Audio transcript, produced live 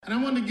And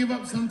I wanted to give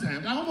up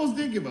sometimes. I almost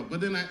did give up, but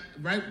then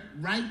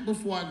right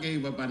before I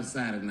gave up, I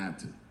decided not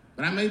to.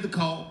 But I made the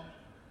call.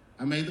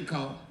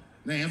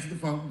 They answered the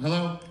phone.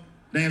 Hello?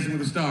 Dancing with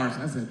the Stars.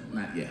 I said,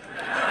 not yet.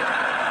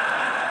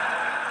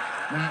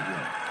 Not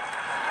yet.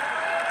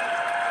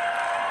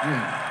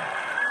 Yeah.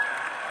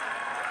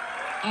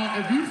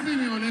 If you see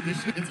me on that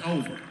shit, it's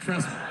over.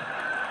 Trust me.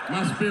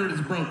 My spirit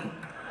is broken.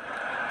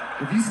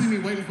 If you see me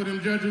waiting for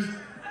them judges,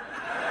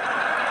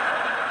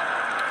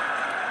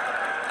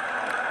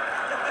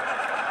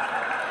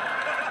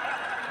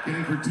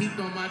 getting critiqued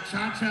on my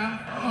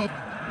cha-cha,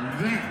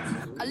 that.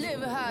 I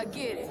live it how I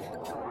get it.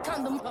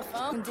 Come to my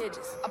phone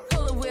digits. I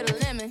pull it with a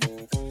lemon.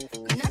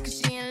 Not cause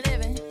she ain't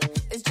living.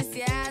 It's just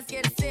your eyes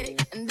get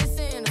acidic. And this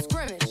ain't a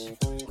scrimmage.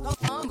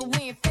 But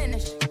we ain't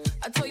finished.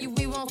 I told you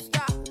we won't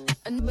stop.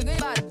 And we're good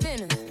about the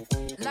business.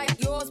 Like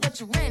yours, but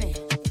you rent it.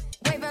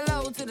 Wave it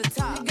low to the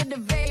top. Get the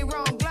very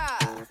wrong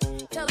glide.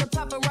 Tell the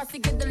paparazzi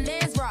get the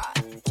lens right.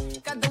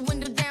 Got the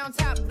window down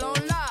top, blown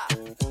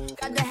live.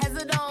 Got the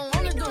hazard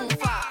on the doom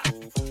fire.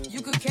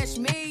 You could catch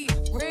me,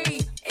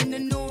 read in the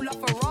new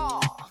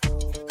LaFerrari.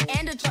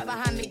 And the truck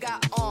behind me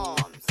got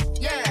arms.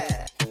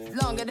 Yeah,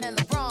 longer than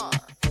LeBron.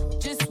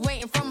 Just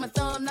waiting for my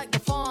thumb like the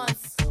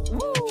fawns.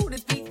 Woo,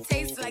 this beat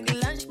tastes like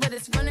lunch, but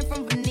it's running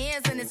from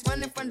veneers and it's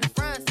running from the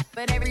fronts.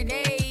 But every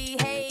day,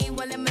 hey,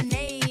 well,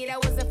 lemonade. I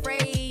was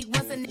afraid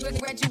once a nigga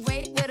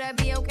graduate, would I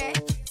be okay?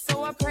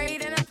 So I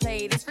prayed and I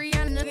played. It's free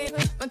on the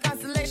my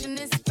constellation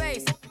is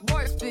space.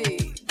 Warp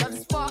speed, got the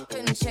spark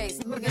and chase.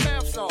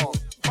 Laugh song,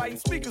 fighting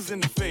speakers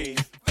in the face.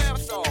 Laugh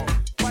song,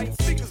 fighting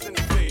speakers in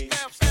the face.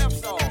 Laugh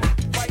song,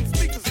 fighting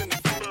speakers in the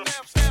face.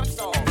 Laugh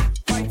song,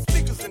 fighting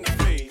speakers in the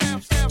face.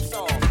 Laugh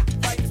song,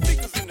 fighting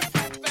speakers in the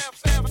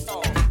face. Laugh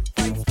song,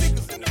 fighting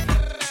speakers in the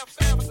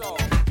face. Laugh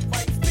song,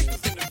 fighting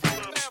speakers in the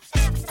face.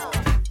 Laugh song,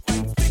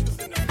 fighting speakers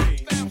in the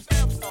face.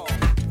 Laugh song,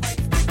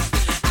 fighting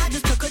speakers. I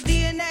just took a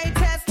DNA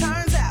test.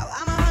 Turns out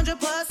I'm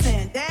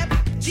 100% that.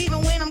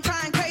 Even when I'm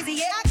crying crazy,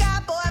 yeah, I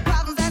got boy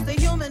problems. That's the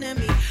human in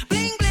me.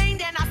 Bling bling,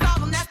 then I solve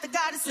them. That's the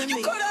goddess in me.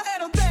 You could have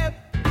had a bad,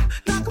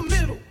 knock a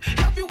middle,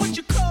 help you with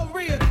your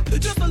career,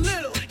 just a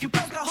little. You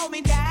supposed to hold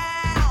me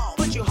down,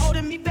 but you're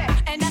holding me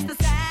back, and that's the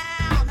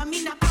sound. I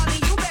mean, I'm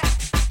calling you back.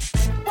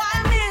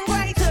 Why men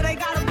great till they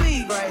gotta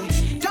be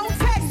great? Don't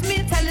text me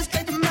and tell it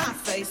straight to my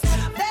face.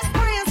 Best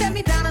friend set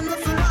me down in the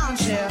salon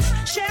chair.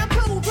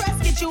 Shampoo,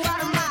 breath, get you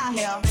out of my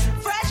hair.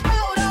 Fresh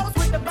photos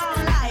with the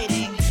bomb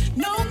lighting.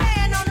 New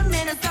man on the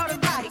Minnesota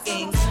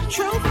Vikings.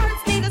 True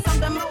hurts needed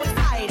something more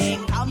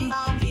exciting.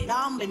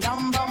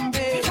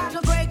 Dum-bum-be-dum-be-dum-bum-be. You tried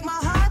to break my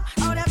heart,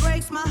 oh, that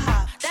breaks my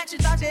heart. That you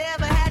thought you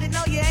ever had it,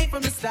 no, you ain't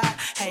from the start.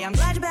 Hey, I'm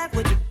glad you're back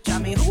with you. I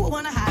mean, who would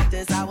wanna hide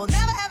this? I will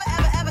never, ever,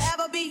 ever, ever,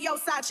 ever be your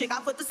side chick. I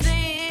put the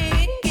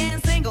singing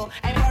single,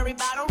 ain't worried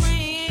about a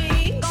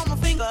ring on my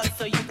finger,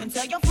 so you can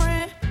tell your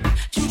friend.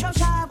 Shoot your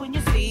shot when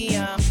you see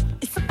him.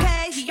 It's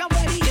okay, he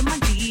already in my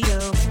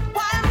deal.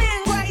 Why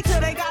men great till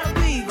they gotta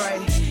be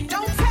great?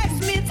 Don't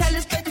text me and tell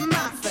it straight to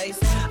my face.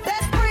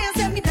 Best friend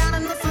set me down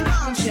in the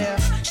salon chair.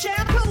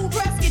 Shampoo,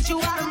 breath, get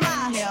you out of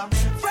my hair.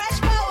 Fresh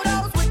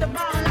photos with the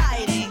bomb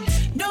lighting.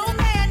 New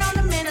man on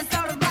the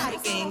Minnesota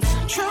Vikings.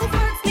 True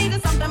hurts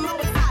needed something more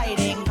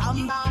exciting.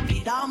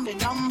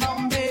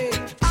 Dum-bum-be-dum-be-dum-bum-be.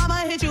 I'ma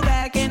hit you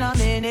back in a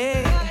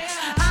minute. I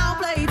don't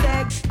play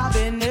tag, I've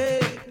been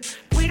it.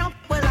 We don't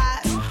with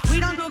lies, we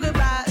don't do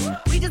goodbyes.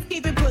 We just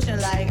keep it pushing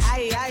like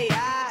aye, aye,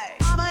 aye.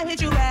 I'ma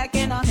hit you back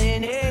in a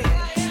minute.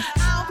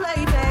 I don't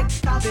play tag,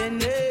 I've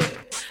been it.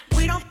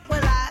 We don't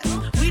with lies,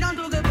 we don't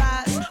do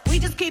goodbyes. We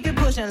just keep it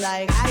pushing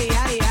like aye,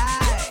 aye,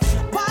 aye.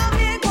 Why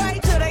men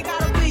great till they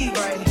gotta be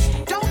great?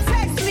 Don't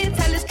text me and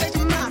tell it straight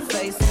to my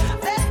face.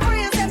 Best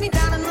friend set me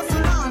down in the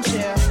salon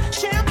chair.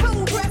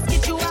 Shampoo, breath,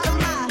 get you out of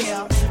my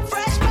hair.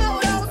 Fresh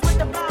photos with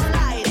the bomb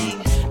lighting.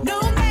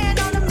 New man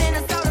on the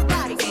Minnesota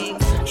Vikings.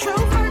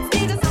 True hurts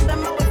needed something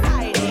more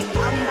exciting.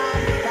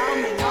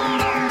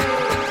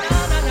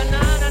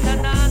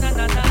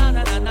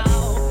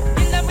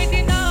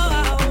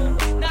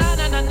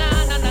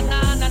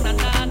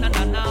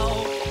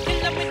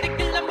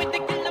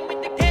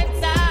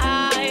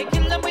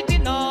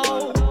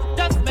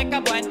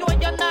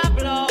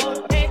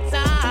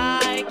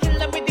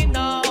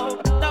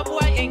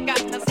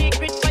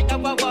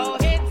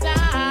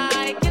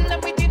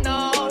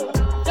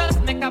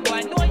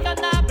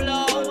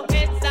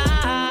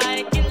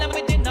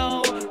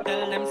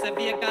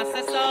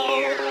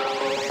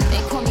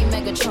 They call me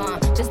Megatron,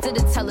 just did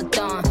a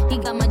telethon. He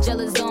got my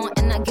jealous on,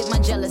 and I get my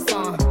jealous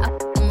on. I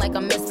him like I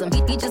miss him.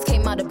 He just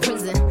came out of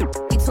prison.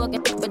 He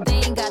talking, but they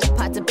ain't got a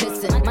pot to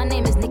piss in. My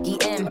name is Nikki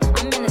M.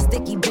 I'm in a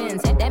sticky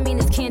Benz. That mean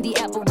it's candy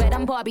apple red.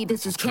 I'm Barbie,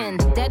 this is Ken.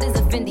 That is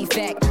a Fendi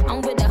fact.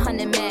 I'm with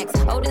 100 max.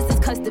 Oh, this is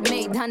custom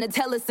made.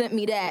 Donatella sent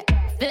me that.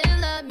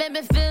 Fill up,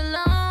 baby, fill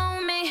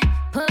on me.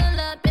 Pull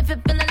up if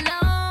you're feeling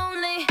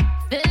lonely.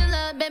 Fill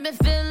up, baby,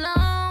 fill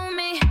on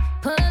me.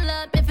 Pull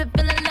up if you're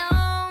feeling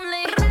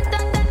lonely.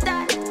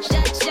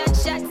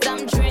 Shots,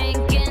 I'm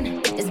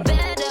drinking. It's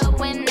better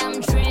when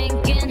I'm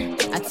drinking.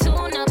 I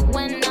tune up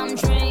when I'm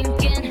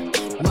drinking.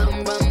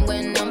 Rum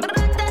when I'm.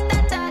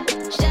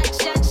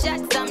 Shots,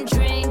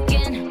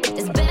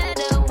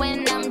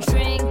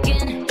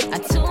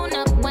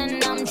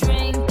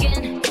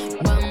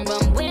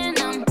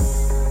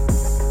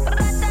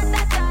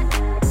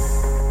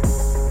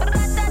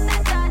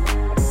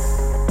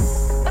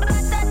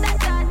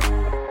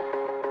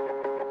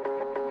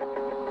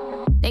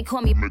 They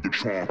call me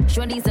Megatron.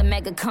 Shorty's a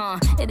megacon.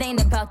 It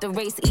ain't about the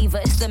race either,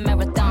 it's a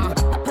marathon.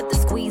 I put the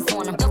squeeze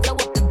on him, throw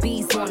up the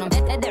bees on him.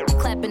 That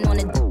clapping on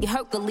it,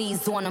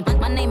 Hercules on him.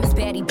 My name is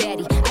Batty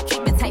Batty. I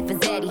keep it tight for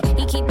Zaddy.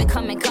 He keep it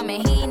coming.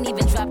 He ain't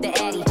even dropped the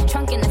Addy.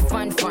 Trunk in the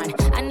front.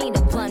 I need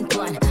a blunt.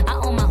 I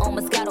own my own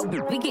Moscato.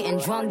 We getting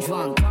drunk.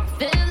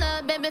 Fill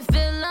up, baby,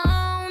 fill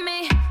on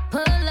me.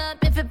 Pull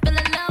up if you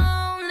feeling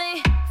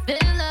lonely.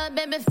 Fill up,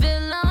 baby,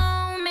 fill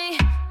on me.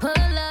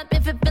 Pull up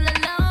if you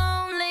feeling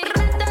lonely.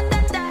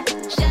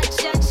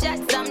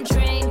 Shots, I'm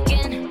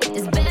drinking.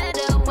 It's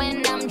better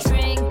when I'm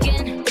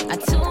drinking. I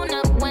tune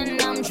up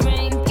when I'm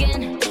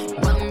drinking.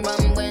 Rum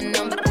when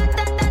I'm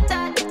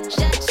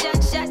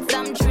shots,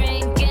 I'm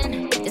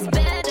drinking. It's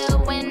better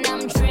when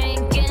I'm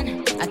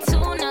drinking. I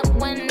tune up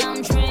when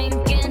I'm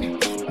drinking.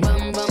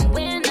 Rum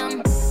when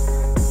I'm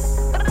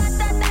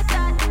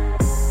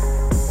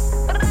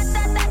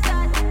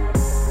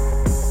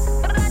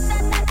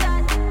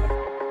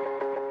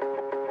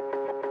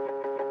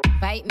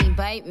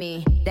Bite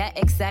me, that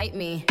excite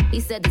me. He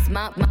said it's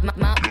my. It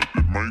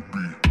might be.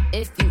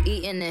 If you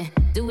eatin' it,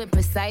 do it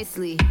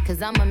precisely.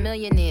 Cause I'm a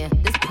millionaire,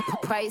 this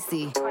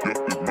pricey.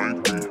 It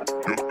might be.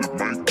 It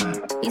might be.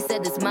 He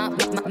said it's my.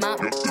 It might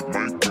be.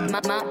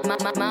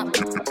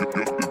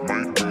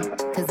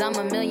 Cause I'm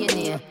a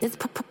millionaire, this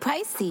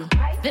pricey.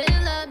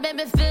 Fill up,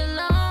 baby, fill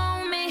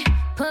on me.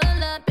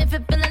 Pull up if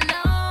you're feeling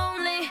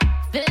lonely.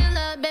 Fill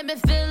up, baby,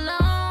 fill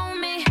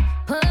on me.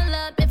 Pull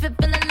up if you're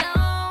feeling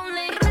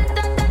lonely.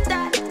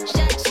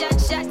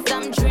 Shots,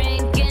 I'm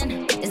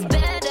drinking. It's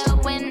better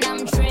when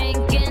I'm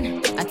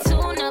drinking. I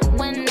tune up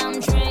when I'm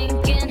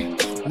drinking.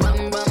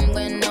 Rum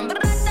when I'm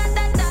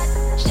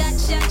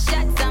shots, I'm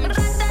shots,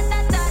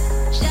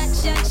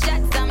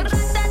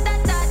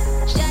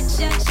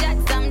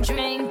 I'm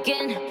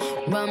drinking.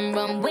 Rum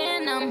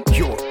when I'm.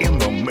 You're in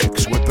the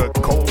mix with the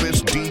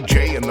coldest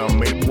DJ in the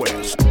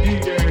Midwest.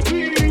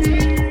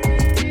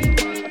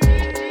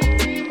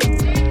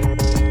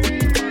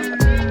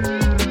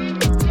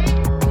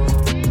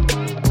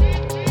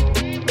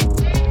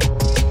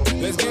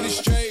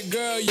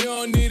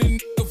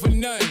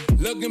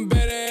 Looking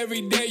better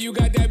every day, you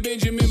got that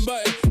Benjamin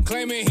Button.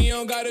 Claiming he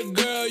don't got a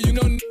girl, you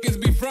know niggas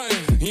be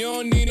frontin'. You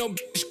don't need no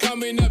bitch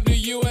coming up to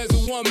you as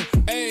a woman.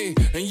 Ayy,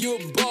 and you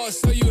a boss,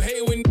 so you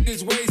hate when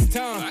niggas waste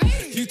time.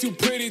 You too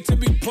pretty to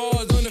be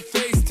paused on the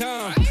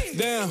FaceTime.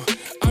 Damn,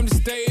 I'm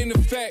just stating the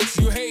facts.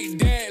 You hate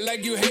that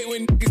like you hate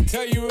when niggas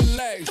tell you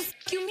relax.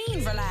 You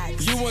mean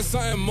relax? You want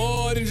something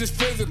more than just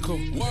physical.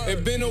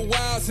 It been a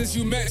while since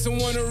you met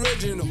someone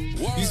original.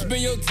 You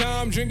spend your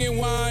time drinking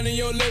wine in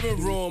your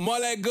living room. All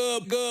that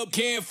good,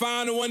 can't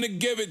find the one to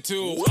give it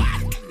to. What?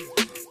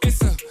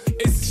 It's a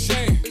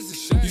shame.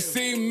 You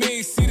see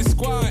me, see the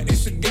squad,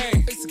 it's a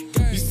game.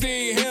 You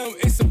see him,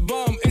 it's a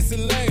bum, it's a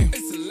lame.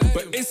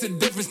 But it's a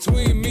difference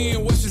between me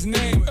and what's his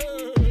name.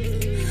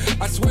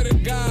 I swear to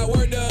God,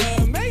 word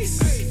to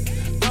Mace.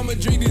 I'ma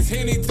drink this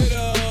Henny to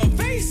the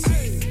face.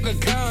 A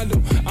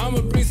condom,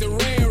 I'ma bring some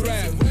rain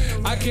rap.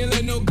 I can't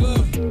let no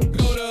good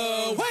go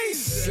to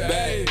waste.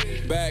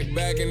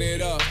 Backing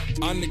it up.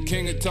 I'm the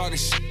king of talking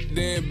shit,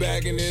 then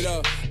backing it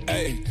up.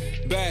 Ayy,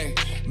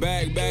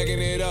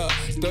 backing it up.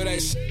 Throw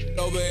that shit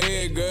over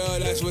here, girl,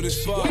 that's what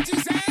it's for. What you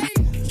say?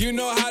 You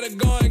know how to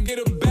go and get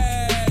a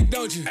bag,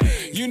 don't you?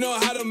 You know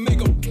how to make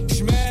a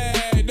bitch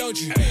mad, don't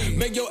you?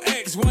 Make your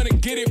ex wanna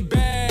get it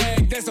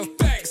back, that's a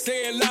fact.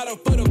 Say it louder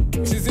for the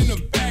bitches in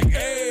the back,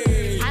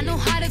 ayy. I know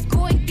how to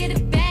go and get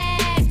it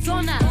back,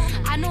 don't I?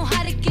 I know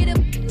how to get a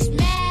bitch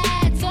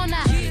mad, don't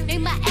I?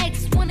 Make my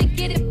ex wanna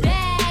get it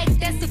back,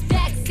 that's a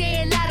fact.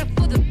 Say it louder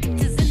for the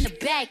bitches in the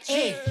back,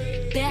 ayy.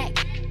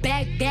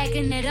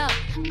 Backing it up.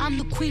 I'm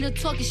the queen of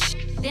talking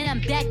shit, then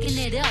I'm backing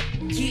it up,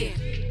 yeah.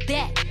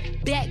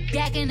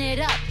 Backing it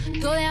up.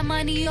 Throw that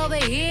money over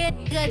here,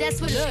 nigga,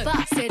 that's what it's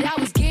for. Said I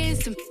was getting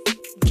some,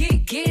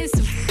 getting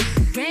some.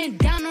 Ran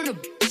down on a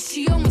bitch,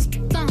 she almost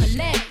on her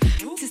leg.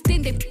 Just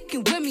think they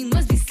fucking with me,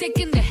 must be sick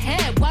in the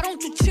head. Why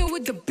don't you chill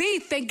with the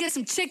beef and get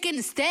some chicken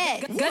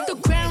instead? Got the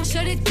crown,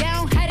 shut it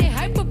down, had it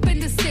hype up in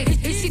the six.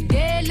 If she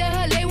dead, let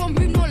her lay, won't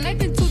bring no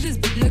life into this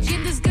bitch.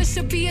 Looking this good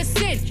should be a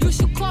sin. You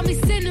should call me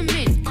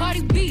Cinnamon.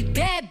 Cardi B,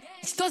 bad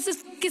bitch, those is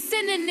fucking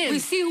synonyms. We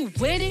see who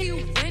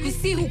winning, we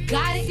see who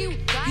got it. You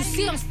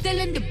see I'm still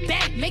in the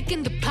back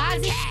making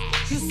deposits.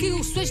 You see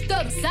who switched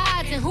up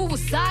sides and who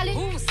was solid.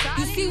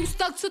 You see who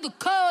stuck to the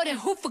code and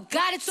who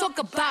forgot it. Talk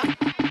about it.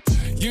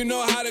 You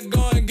know how to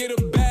go and get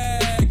a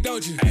bag,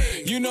 don't you?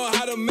 You know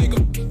how to make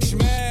a bitch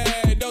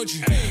mad, don't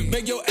you?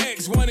 Make your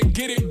ex wanna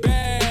get it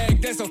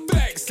back, that's a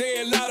fact.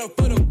 Say it louder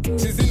for the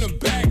bitches in the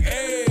back,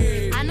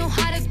 ayy. I know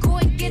how to go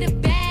and get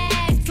it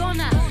back, don't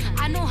I?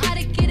 I know how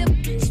to get a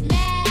bitch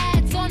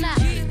mad, don't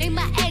I? Make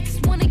my ex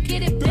wanna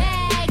get it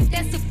back,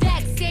 that's a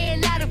fact. Say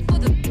it louder for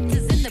the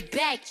bitches in the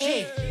back,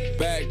 ayy.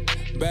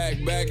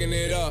 Backing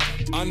it up.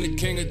 I'm the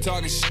king of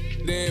talking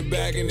shit, then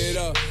backing it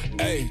up.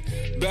 Ayy,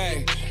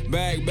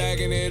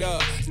 backing it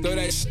up. Throw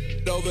that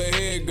shit over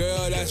here,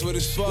 girl, that's what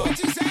it's for. What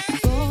you say?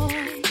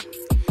 Boy,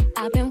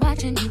 I've been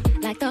watching you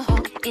like the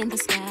hawk in the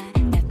sky.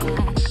 That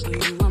fly,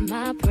 you are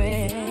my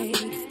prey.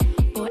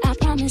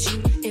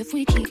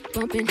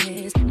 bumping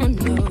heads. I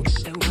know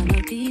that one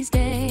of these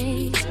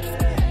days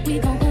we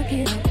gon' hook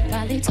it up,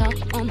 probably talk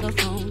on the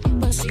phone.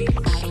 But see,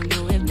 I don't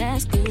know if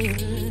that's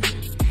good.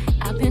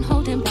 I've been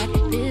holding back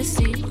this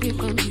secret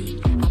from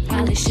you. I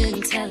probably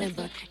shouldn't tell it,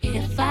 but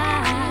if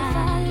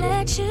I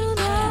let you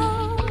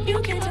know, you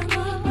can't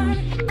tell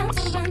nobody, don't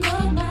tell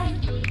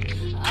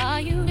nobody.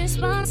 Are you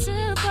responsible?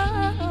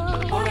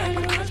 Boy, I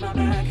can watch my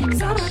back,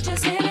 'cause I'm not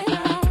just hitting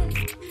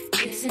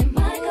lies. Is it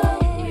my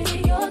goal? Is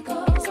it your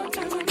goal?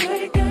 Sometimes I'm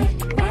pretty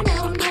good, right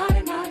now I'm not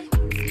enough.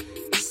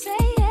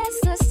 Say yes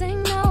or say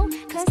no,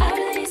 'cause I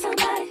really need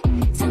somebody.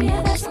 Tell me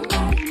if that's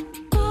somebody.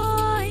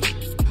 Boy,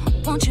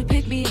 won't you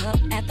pick me up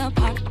at the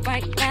park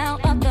right now,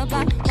 up the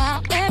block,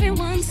 while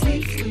everyone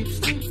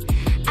sleeps.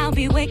 I'll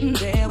be waiting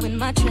there with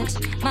my trench,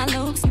 my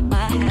locs,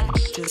 my hat,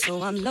 just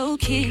so I'm low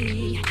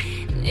key.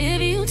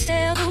 If you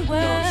tell the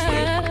world,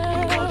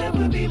 that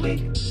we'll be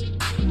weak.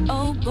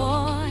 Oh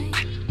boy,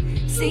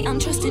 see I'm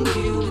trusting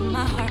you with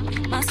my heart,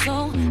 my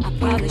soul. I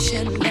probably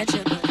shouldn't let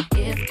you, but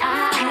if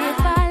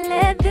I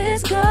let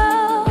this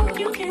go,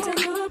 you can't tell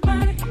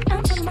nobody,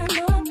 I'm telling my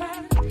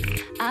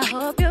nobody. I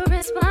hope you're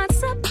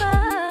responsible.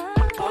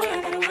 Boy,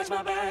 I gotta watch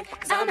my back,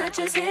 'cause I'm not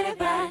just hit it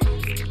by.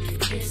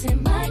 Is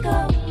it my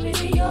goal? Is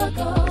it your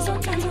goal?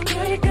 Sometimes I'm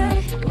pretty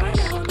good, right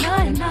now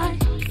I'm not.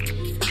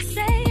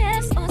 Say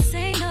yes or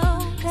say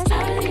no, 'cause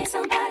I really need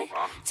somebody.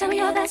 Tell me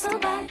you're that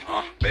somebody.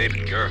 Baby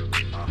girl,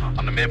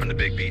 I'm the man from the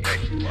big beat. Hey,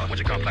 won't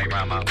you come play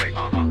around my way?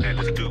 And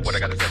listen to what I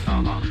gotta say.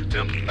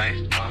 Timberland,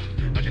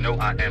 don't you know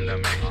I am the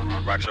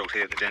man? Rock shows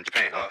here in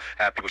Japan.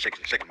 Have people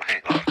shaking my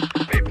hand.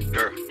 Baby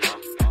girl,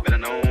 better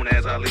known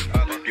as Ali.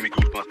 Give me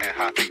goosebumps and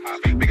hot feet.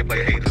 We can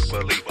play haters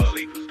believe.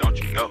 Don't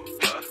you know?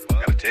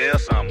 Gotta tell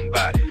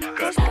somebody.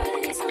 'Cause I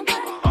really need somebody.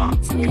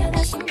 Tell me you're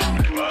that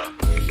somebody.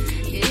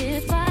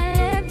 If I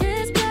let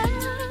this go,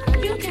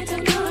 you can't tell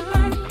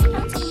nobody,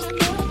 I'm telling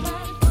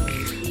nobody.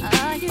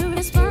 Are you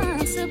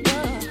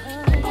responsible?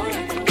 Boy,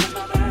 I gotta watch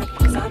my back,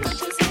 'cause I'm not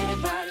just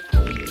anybody.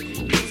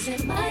 Is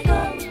it my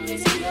goal?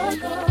 Is it your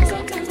goal?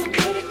 Sometimes I'm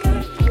pretty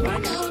good,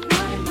 right now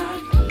I'm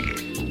not.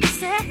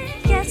 Say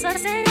yes or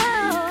say no,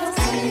 'cause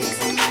I really need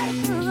somebody.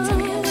 Tell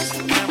me you're that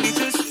somebody. Can we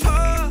just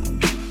talk?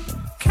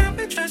 Can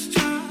we just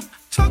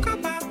talk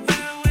about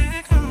where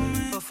we're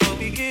going before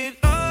we get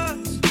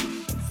lost?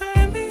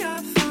 Maybe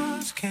our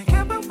thoughts can't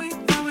get what we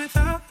want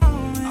without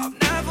knowing. I've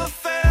never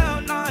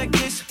felt like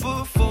this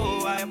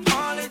before. I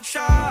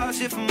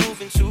apologize if I'm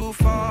moving too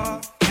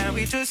far. Can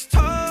we just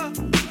talk?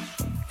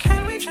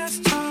 Can we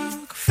just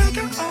talk?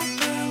 Figure out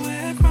where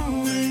we're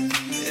growing.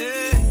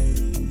 Yeah.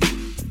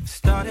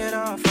 Started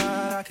off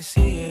right, I can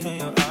see it in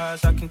your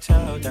eyes. I can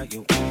tell that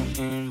you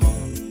wanting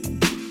more.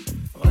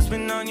 What's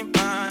been on your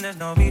mind? There's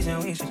no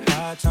reason we should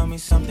hide. Tell me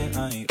something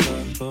I ain't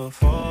heard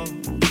before.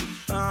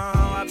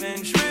 Oh, I've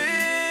been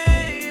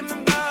dreaming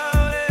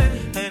about it,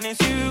 and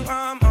it's you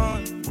I'm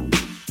on.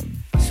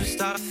 So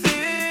stop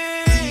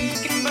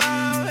thinking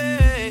about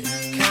it.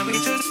 Can we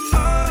just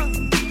talk?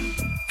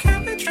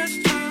 Can we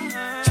just talk?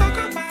 Talk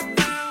about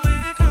where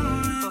we're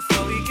going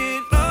before we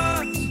get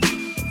lost.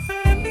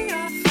 Maybe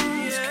our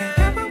thoughts can't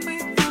get what we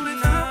want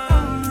without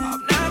knowing.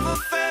 I've never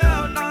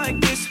felt like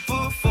this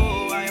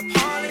before. I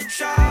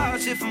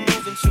apologize if I'm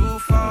moving too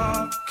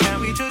far. Can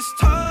we just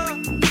talk?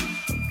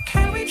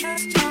 Can we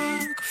just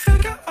talk?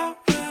 Figure out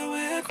where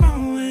we're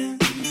growing.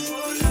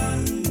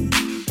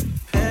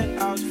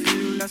 Penthouse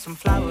view, left some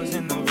flowers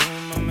in the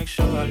room. I'll make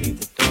sure I leave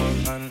the door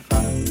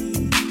unlocked.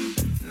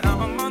 Now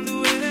I'm on the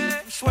way.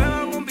 Swear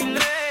I won't be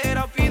late.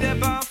 I'll be there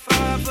by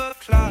 5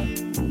 o'clock.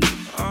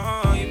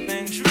 Oh, you've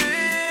been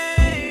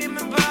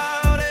dreaming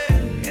about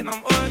it, and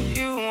I'm what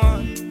you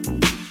want.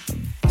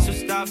 So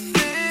stop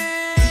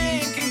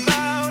thinking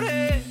about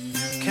it.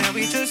 Can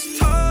we just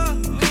talk?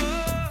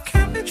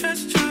 Can we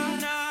just talk?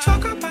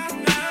 Talk about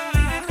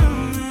now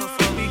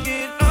before we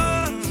get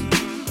lost.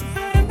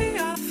 Maybe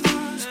our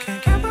thoughts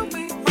can't get what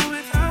we want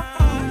without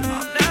knowing.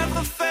 I've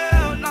never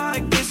felt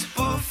like this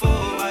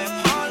before. I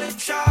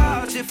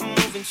apologize if I'm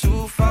moving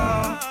too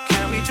far.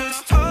 Can we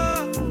just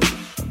talk?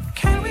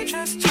 Can we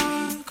just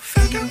talk?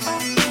 Figure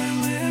out where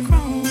we're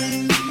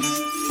growing.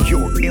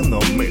 You're in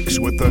the mix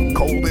with the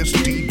coldest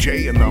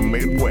DJ in the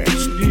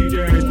Midwest.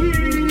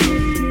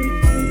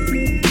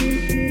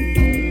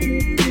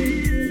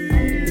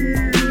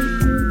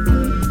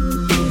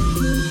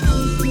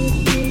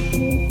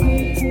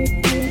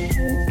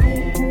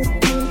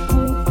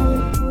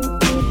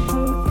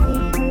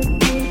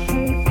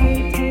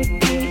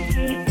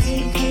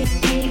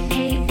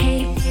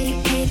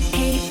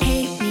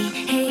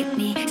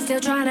 Still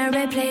trying to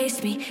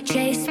replace me,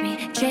 chase me,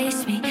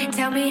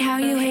 tell me how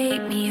you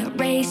hate me,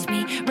 erase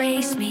me,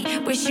 race me,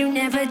 wish you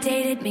never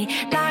dated me.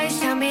 Lies,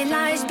 tell me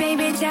lies,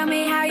 baby, tell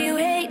me how you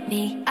hate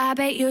me. I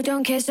bet you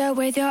don't kiss her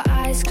with your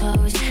eyes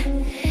closed.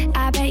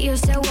 I bet you're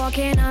still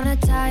walking on a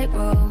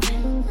tightrope.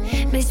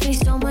 Miss me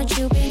so much,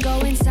 you've been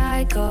going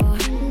psycho.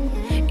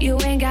 You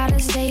ain't gotta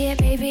say it,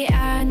 baby,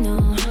 I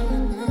know.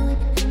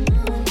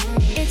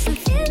 It's a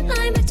thin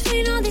line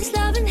between all this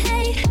love and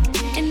hate.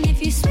 And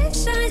if you switch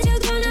sides, you're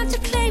gonna have to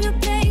claim your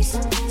place.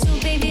 So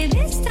baby,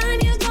 this time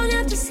you're gonna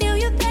have to seal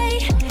your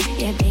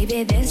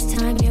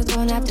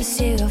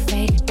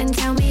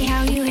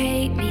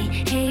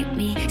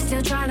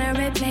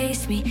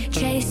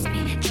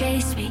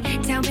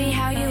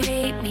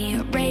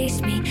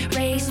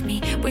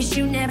Wish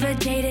you never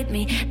dated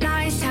me.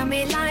 Lies, tell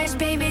me lies,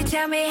 baby.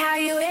 Tell me how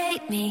you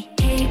hate me.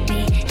 Hate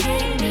me,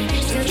 hate me.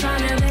 Still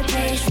trying to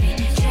replace me.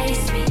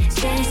 Chase me,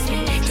 chase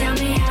me. Tell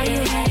me how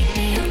you hate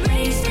me.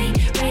 Erase me,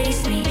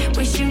 race me.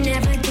 Wish you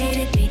never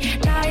dated me.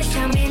 Lies,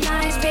 tell me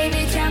lies,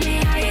 baby. Tell me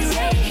how you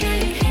hate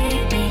me.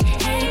 Hate me,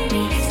 hate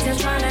me. Still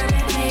trying to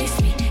replace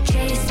me.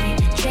 Chase me,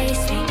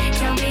 chase me.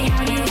 Tell me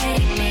how you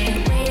hate me.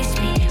 Erase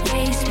me,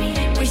 race me.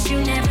 Wish you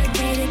never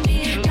dated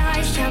me.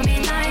 Lies, tell me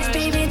lies,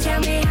 baby.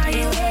 Tell me how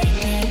you hate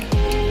me.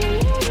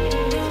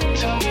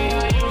 Tell me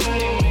how you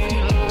hate me.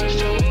 Lies,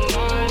 tell me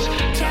lies.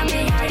 Tell me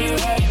how you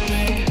hate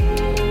me.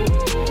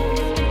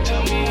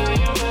 Tell me how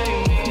you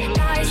hate me.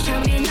 Lies,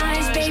 tell me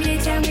lies, baby.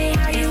 Tell me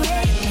how you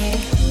hate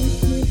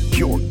me.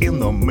 You're in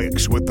the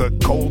mix with the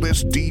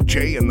coldest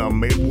DJ in the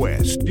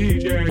Midwest.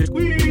 DJ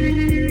Squeeze.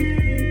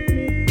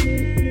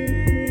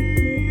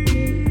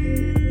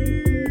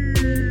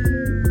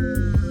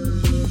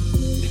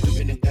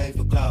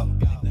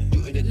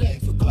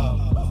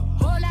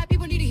 Whole lot of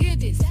people need to hear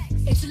this.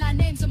 Extra line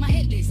names on my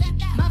hit list.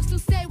 Mom still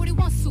say what he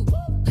wants to.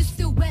 Push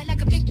still wet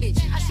like a big bitch.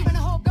 I should run a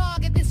whole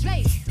dog at this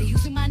race. They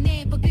using my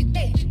name for big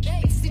bait.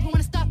 Bitches even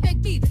wanna start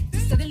fake beef.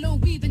 Southern low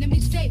weave in the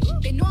mixtape.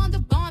 They know I'm the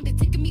bomb, they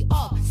taking me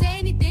off. Say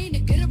anything to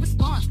get a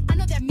response. I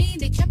know that mean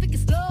they traffic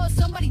is slow.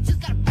 Somebody just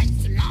gotta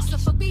practice a lot. So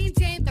for being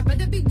tamed, I'd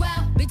rather be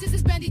wild. Bitches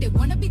is brandy, they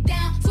wanna be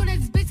down. Soon as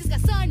these bitches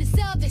got something to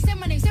sell, they say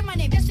my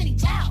name, Destiny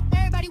Child.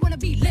 Everybody wanna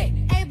be lit,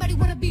 everybody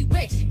wanna be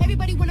rich,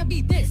 everybody wanna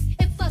be this.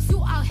 If us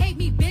you, I'll hate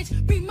me, bitch.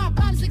 Bring my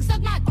problems, like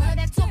suck my girl.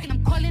 That's talking,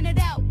 I'm calling it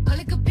out.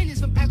 Public opinions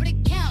from private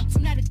accounts.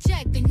 I'm not a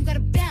check, then you gotta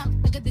bounce.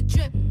 Look at the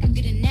drip, and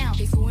get it now.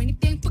 They do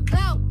anything for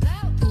clout,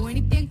 do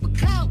anything for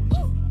clout.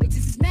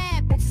 Bitches is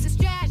mad, bitches is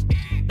trash.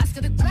 I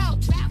still the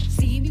grouch.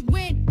 See me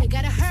win, they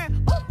gotta hurt.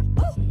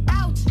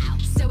 Ouch.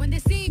 So when they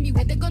see me,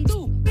 what they gon'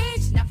 do?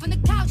 Bitch, not from the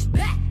couch,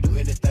 back. Do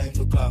anything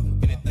for clout.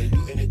 They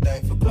do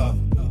anything for clout.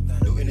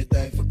 Do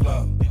anything for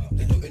clout.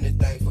 They do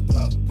anything for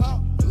clout.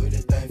 Do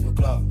anything for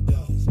clout.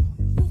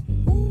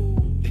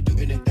 They do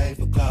anything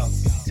for clout.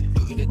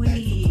 Do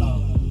anything for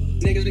clout.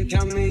 Niggas been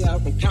counting me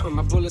out, I'm counting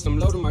my bullets, I'm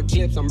loading my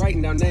clips, I'm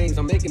writing down names,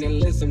 I'm making a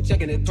list, I'm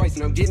checking it twice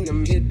and I'm getting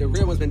them hit. The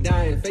real ones been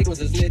dying, fake ones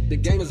is lit, the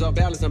game is off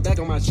balance, I'm back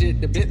on my shit.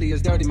 The Bentley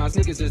is dirty, my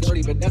sneakers is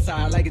dirty, but that's how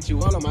I like it.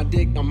 You all on my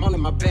dick, I'm all in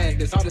my bag,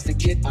 this artisan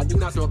kit, I do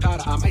not smoke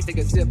powder, I might take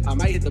a sip, I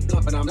might hit the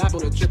blunt, but I'm live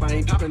on the trip, I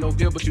ain't popping no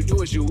pill, but you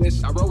do as you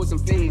wish. I roll with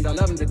some fiends, I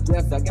love them to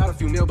death, I got a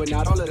few mil, but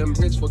not all of them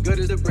rich. What good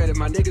is the bread if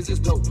my niggas is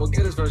broke? What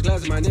good is first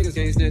class if my niggas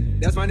can't snitch?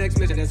 That's my next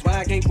mission, that's why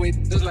I can't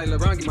quit. Just like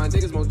LeBron, get my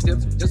niggas more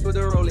tips, just put the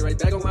rollie right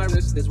back on my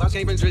wrist. This watch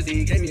came from Drizzy,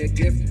 he gave me a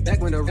gift.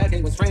 Back when the rap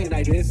game was framed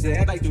like this,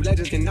 act like two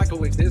legends cannot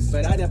coexist.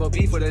 But I never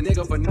beef with a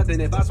nigga for nothing.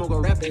 If I smoke a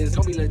rapper, it's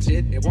gonna be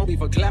legit. It won't be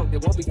for clout,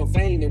 it won't be for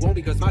fame. It won't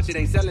be cause my shit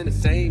ain't selling the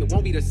same. It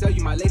won't be to sell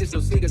you my latest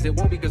little sneakers. It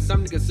won't be cause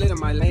some niggas slid in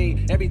my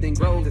lane. Everything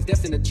grows, it's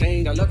destined to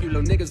change. I love you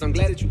little niggas, I'm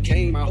glad that you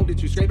came. I hope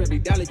that you scrape every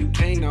dollar you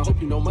came. I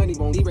hope you know money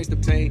won't erase the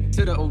pain.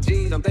 To the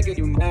OGs, I'm thanking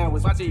you now.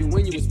 Was watching you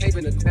when you was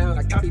taping the town.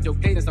 I copied your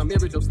cadence, I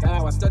mirrored your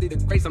style. I studied the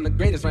grace, I'm the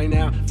greatest right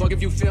now. Fuck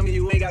if you feel me,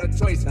 you ain't got a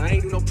choice. I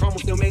ain't do no promo,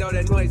 still made all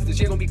that noise. The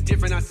shit gon' be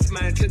different, I see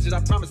my intentions. I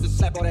promise to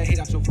slap all that hate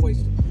out your voice.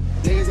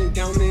 Niggas ain't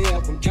counting me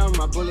up, I'm counting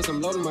my bullets,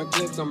 I'm loading my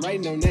clips, I'm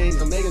writing down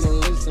names, I'm making a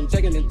list, I'm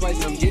checking it twice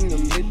and I'm getting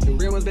them hit. The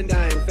real ones been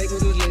dying, fake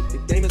ones is lit, the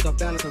game is off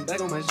balance, I'm back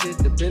on my shit.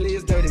 The Billy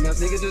is dirty, now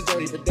niggas is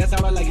dirty, but that's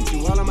how I like it,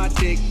 you all on my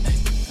dick.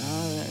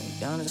 Now let me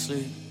down to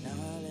sleep.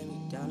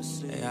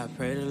 Hey, I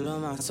pray to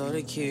Lord my soul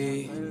the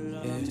key.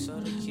 Yeah.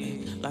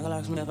 Like a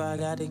locksmith, I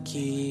got the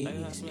keys.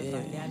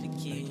 Yeah.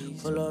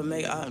 Pull up,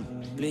 make I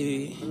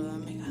bleed.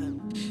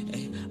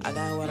 Hey, I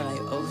got water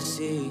like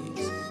overseas.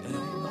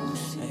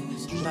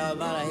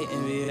 Drop out like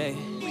NBA.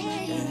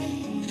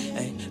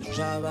 Hey,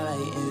 drop out like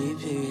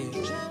MVP.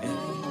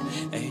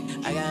 Hey,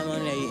 I got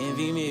money, they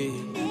envy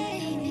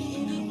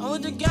me. I'm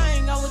with the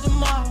gang, I'm with the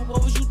mob.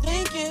 What was you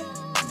thinking?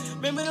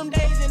 Remember them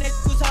days and that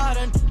was hard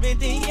and been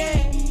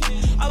thinking.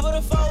 I put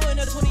a 4 in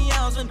a 20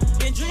 ounce and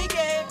been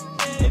drinking.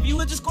 If you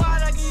with the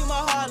squad, I give you my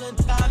heart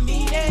and I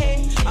mean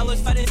it. I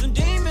was fighting some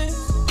demons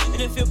in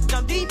the field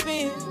I'm deep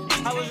in.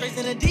 I was raised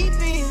in the deep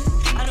end.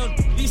 I don't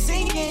be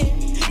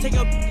singing. Take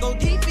a go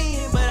deep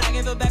in, but I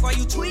give it back while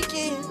you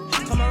tweaking.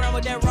 Come around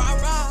with that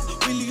rah-rah,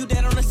 we leave you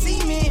dead on the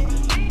cement.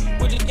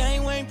 With the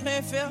game, we ain't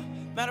playing fair.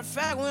 Matter of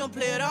fact, we don't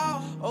play it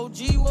all.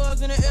 OG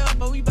was in the air,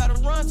 but we bout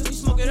to run till we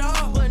smoke it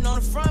all. Putting on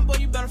the front, boy,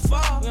 you better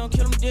fall. We don't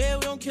kill them dead,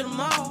 we don't kill them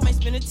all. Might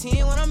spend a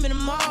 10 when I'm in the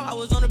mall. I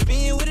was on the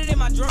beam with it in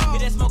my draw.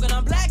 Hit that smoking,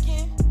 I'm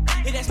blacking.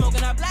 Hit that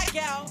smoking, I black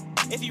out.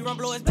 If you run,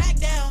 blow his back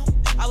down.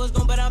 I was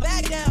gon' but I'm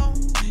back down.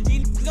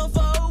 These gon'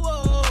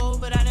 fall,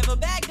 but I never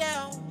back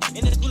down.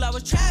 In the school I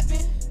was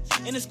trapping.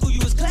 In the school you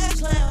was class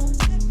clown.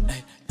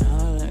 Hey, now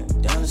I lay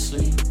down to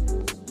sleep.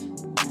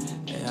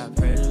 Hey, I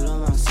pray to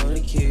Lord my soul the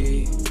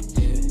key.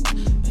 Yeah.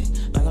 Hey,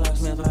 like a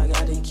locksmith, I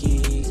got the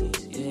keys.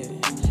 Yeah.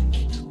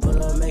 Hey,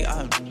 pull up, make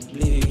I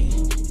bleed.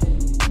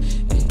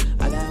 Hey,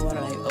 I got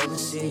water like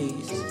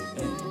overseas.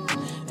 Hey,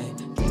 hey,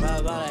 drop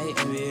out like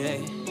NBA.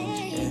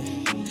 Yeah.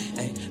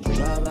 Hey,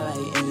 drop out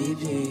like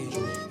MVP.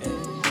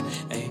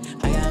 Hey,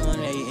 I got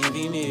money, they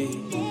envy me.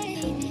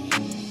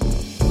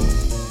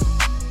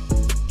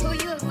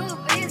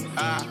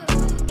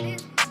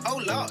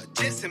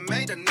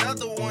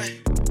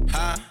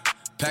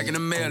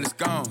 Packing the mail, it's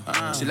gone.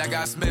 She like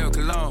I smell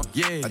cologne.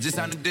 Yeah, I just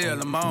signed a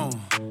deal, I'm on.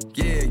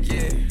 Yeah,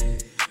 yeah.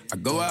 I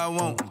go where I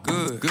want,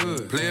 good,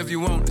 good. Play if you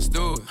want, let's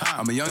do it.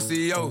 I'm a young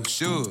CEO,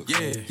 sure.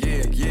 Yeah,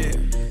 yeah, yeah.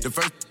 The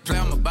first play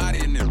on my body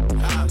in them.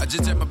 I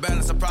just check my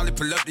balance, I probably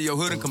pull up to your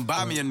hood and come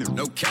buy me a new.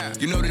 No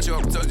cap. You know that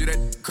your told you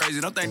that crazy.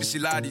 Don't think that she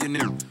lied to you,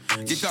 new.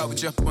 Get caught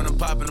with you when I'm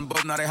popping them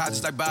both. Now they hot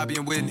just like Bobby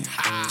and Whitney.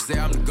 Say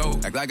I'm the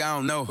GOAT, act like I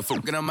don't know. But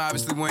fucking I'm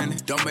obviously winning.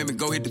 Don't make me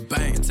go hit the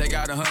bank and take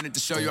out 100 to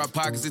show you our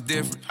pockets is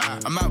different.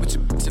 I'm out with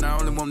your bitch and I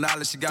only want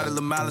knowledge. She got a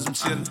little mileage, I'm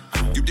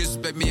chillin'. You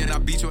disrespect me and I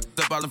beat you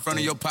up all in front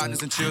of your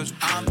partners and children.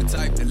 I'm the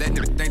type that let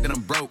niggas think that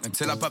I'm broke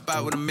until I pop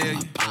out with $1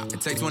 million.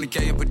 And take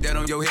 20K and put that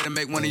on your head and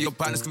make one of your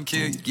partners come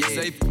kill you. Yeah.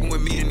 Say f***ing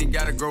with me and he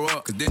gotta grow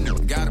up, cause then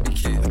nigga gotta be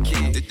kid.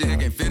 This dick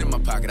ain't fit in my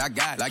pocket, I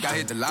got it, like I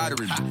hit the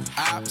lottery.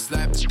 I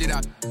slap the shit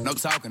out, no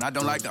talking, I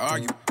don't like to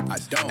argue. I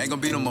don't, ain't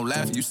gonna be no more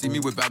laughing, you see me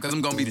whip out, cause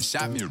I'm gonna be the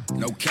shot mirror.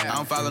 No cap, I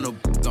don't follow no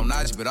on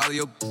Naji, but all of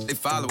your they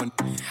following.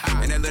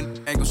 And that little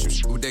ain't gon' shoot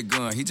shit with that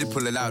gun, he just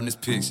pull it out in this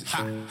picture.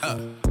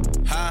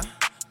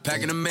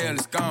 Packing the mail,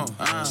 it's gone.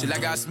 She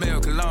like I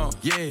smell cologne.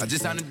 Yeah, I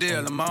just signed a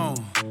deal, I'm on.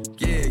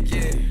 Yeah,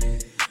 yeah.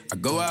 I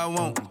go where I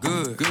want,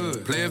 good,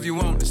 good. Play if you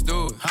want, let's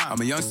do it.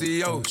 I'm a young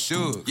CEO,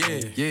 sure.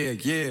 Yeah, yeah,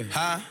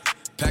 yeah.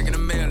 Packing the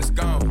mail, it's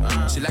gone.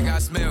 She like I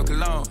smell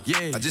cologne.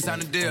 Yeah, I just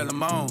signed a deal,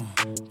 I'm on.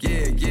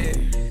 Yeah, yeah.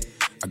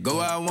 I go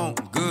where I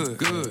want, good,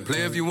 good.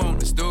 Play if you want,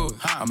 let's do it.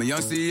 I'm a young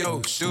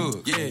CEO,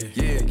 sure. Yeah,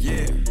 yeah,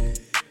 yeah.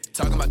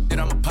 Talking about shit,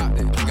 I'ma pop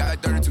that.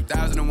 Got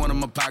 32,000 in one of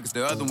my pockets.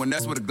 The other one,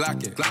 that's where the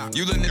Glock at.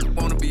 You little nigga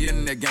wanna be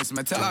in that gangster,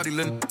 man. Tell all these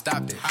little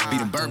stop that. Beat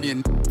them Burby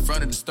in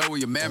front of the store where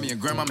your mammy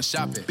and grandmama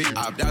shop at.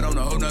 I opt out on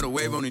a whole nother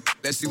wave on it.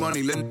 Let's see one of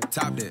these little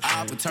top that.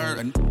 I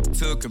return a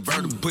to a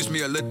convertible. Push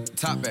me a little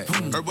top back.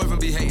 Her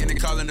boyfriend be hating and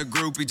calling her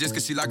groupie just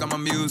cause she like all my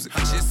music.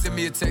 She send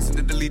me a text and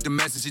to delete the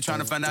message. She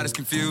tryna find out it's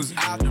confusing.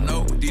 I don't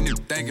know what these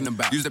niggas thinking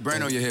about. Use the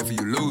brain on your head for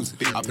you lose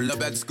it. I pull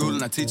up at the school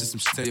and I teach her some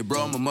shit. Tell your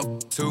bro I'm a mother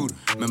tutor.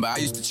 Remember I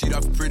used to cheat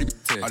off a pretty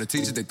test. All the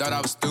teachers they thought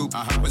I was stupid.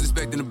 Was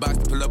expecting the box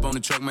to pull up on the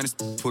truck, man, it's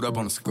pulled up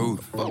on the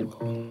scooter.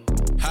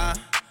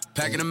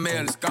 Packing the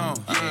mail, it's gone.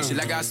 She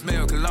like I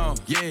smell cologne.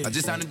 Yeah, I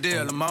just signed a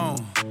deal, I'm on.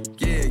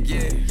 Yeah,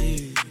 yeah,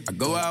 yeah. I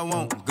go where I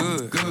want,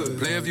 good, good.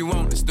 Play if you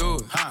want, let's do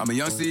it. I'm a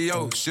young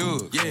CEO, sure.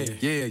 Yeah,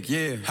 yeah,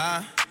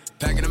 yeah.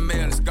 Packing the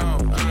mail, it's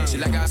gone. She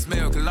like I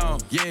smell cologne.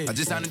 Yeah, I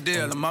just signed a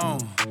deal, I'm on.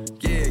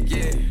 Yeah,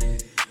 yeah.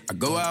 I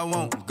go where I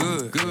want,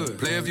 good, good.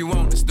 Play if you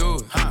want, let's do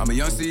it. I'm a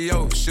young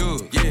CEO, sure.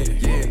 Yeah,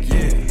 yeah,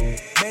 yeah.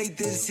 Make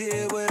this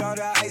here with all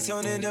the ice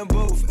on in the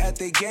booth. At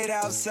the gate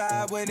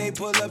outside, when they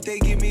pull up, they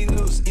get me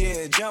loose.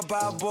 Yeah, jump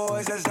out,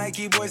 boys. That's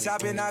Nike boys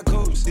hopping our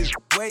coops. It's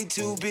way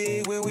too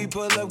big when we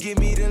pull up, give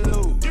me the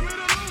loot.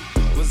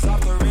 Was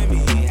off the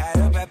Remy, had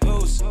up at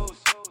Post.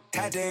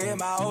 Had to hit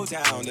my old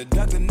town to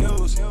duck the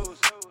news.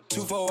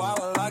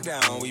 24-hour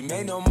lockdown, we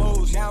made no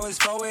moves. Now it's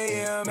 4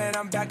 a.m. and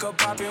I'm back up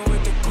popping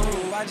with the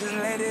crew. I just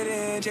landed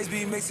in, Chase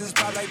B mixes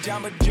pop like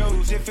Jamba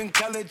Joe's. Different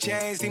color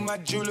chains, think my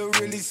jeweler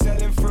really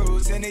selling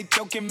fruits. And they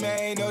joking,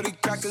 man, know the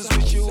crackers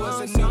wish you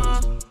was a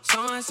news.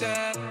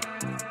 Sunset.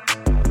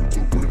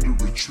 Surrender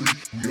retreat,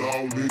 we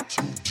all in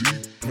too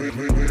deep. Plan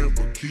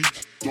for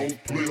keeps,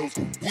 don't play us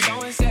for weeks.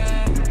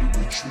 Surrender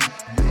retreat,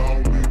 we all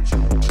in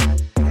too deep.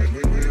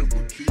 Plan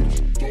for keeps,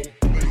 don't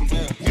play us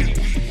for weeks.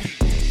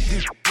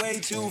 Way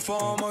too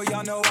formal,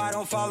 y'all know I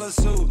don't follow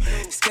suit.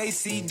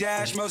 Stacy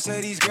Dash, most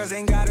of these girls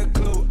ain't got a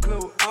clue.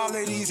 All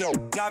of these hoes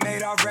I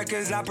made off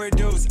records I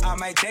produce. I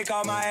might take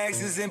all my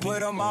exes and put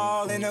them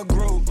all in a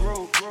group.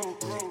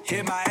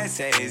 Hit my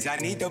essays, I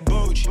need the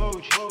booch.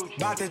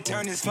 About to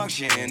turn this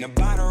function into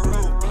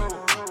Bonnaroo.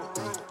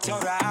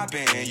 Told her hop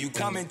in, you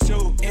coming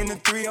too. In the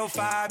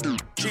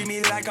 305, treat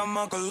me like I'm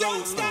Uncle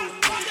Luke.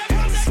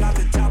 Slap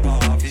the top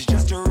off, it's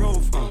just a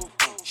roof.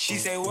 She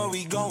say, where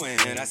we going?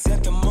 And I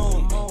said the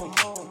moon.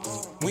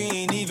 We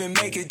ain't even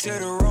make it to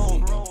the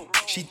room.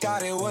 She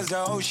thought it was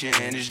the ocean,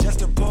 it's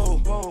just a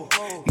pool.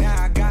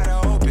 Now I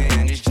gotta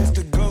open, it's just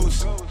a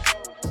goose.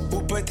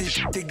 Who put this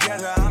shit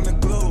together? I'm the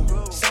glue.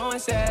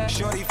 Sunset.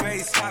 Shorty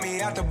face got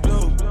me out the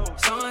blue.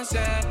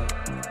 Sunset.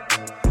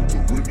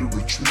 Surrender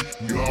retreat,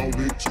 we all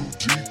in too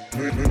deep.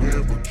 Plan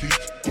for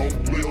keeps,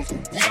 don't play us for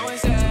weeks.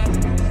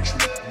 Surrender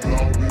retreat, we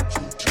all in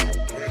too deep.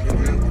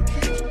 Plan for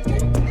keeps, don't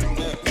play us for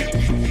weeks.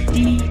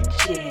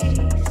 DJ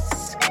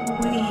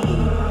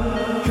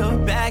Squeeze. Look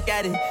back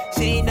at it.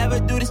 She ain't never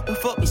do this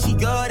before, but she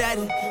good at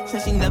it.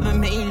 Said she never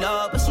made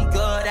love, but she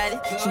good at it.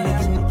 She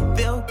make me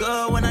feel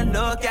good when I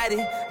look at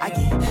it. I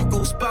get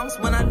goosebumps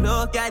when I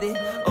look at it.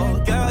 Oh,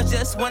 girl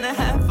just wanna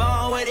have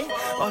fun with it.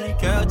 Oh, the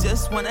girl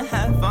just wanna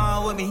have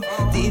fun with me.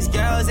 These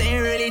girls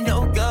ain't really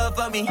no good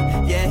for me.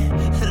 Yeah.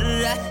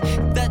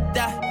 Da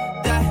da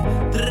da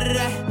da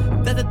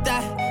da da da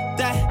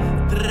da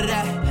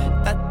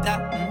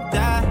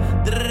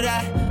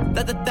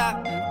da da da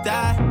da.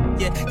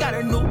 Yeah, got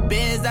a new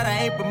biz that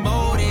I ain't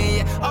promoting.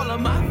 Yeah, all of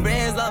my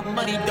friends love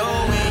money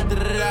doing. Da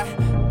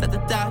da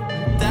da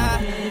da.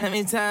 Let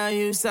me tell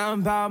you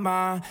something about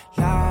my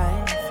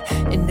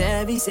life. In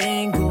every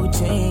single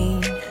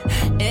chain,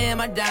 in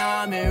my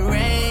diamond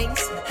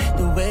rings,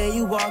 the way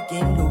you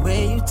walking, the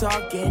way you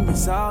talking,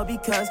 it's all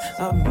because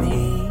of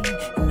me.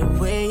 And the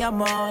way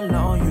I'm all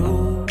on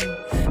you.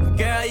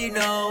 Girl, you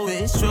know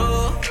it's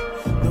true.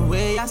 The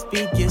way I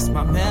speak is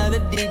my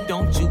melody.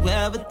 Don't you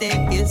ever think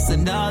it's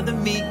another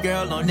me,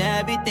 girl, on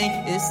everything.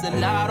 It's a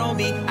lot on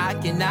me. I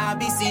cannot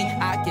be seen.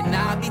 I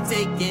cannot be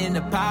taking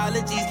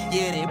apologies.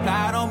 Yeah, they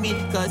plot on me,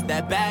 cause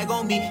that bag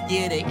on me.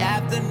 Yeah, they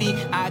after me.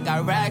 I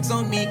got racks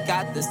on me,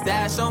 got the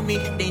stash on me.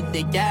 Think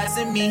they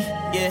gassing me,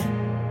 yeah.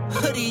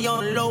 Hoodie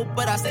on low,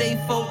 but I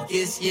stay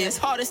focused, yeah. It's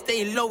hard to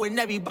stay low and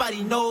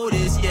everybody know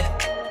this, yeah.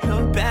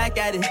 Look back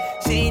at it.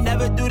 She ain't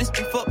never do this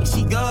before, but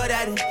she good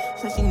at it.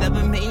 So she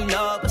never made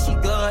love, but she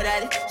good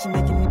at it. She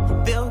making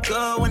me feel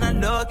good when I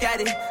look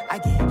at it. I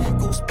get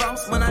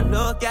goosebumps when I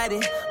look at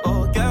it.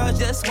 Oh, girl,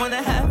 just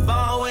wanna have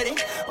fun with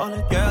it. Oh,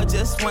 the girl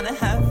just wanna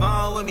have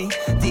fun with me.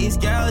 These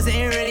girls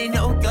ain't really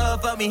no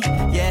good for me,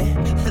 yeah.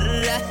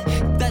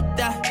 Da da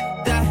da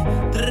da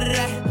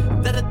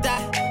da da da da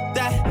da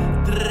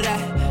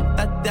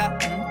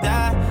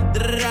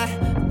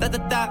da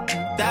da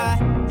da.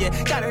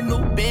 Yeah, got a new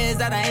biz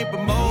that I ain't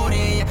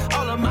promoting. Yeah,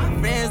 all of my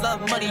friends love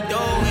money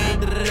doing.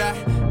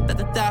 Da da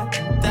da da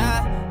da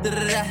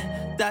da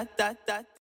da da da.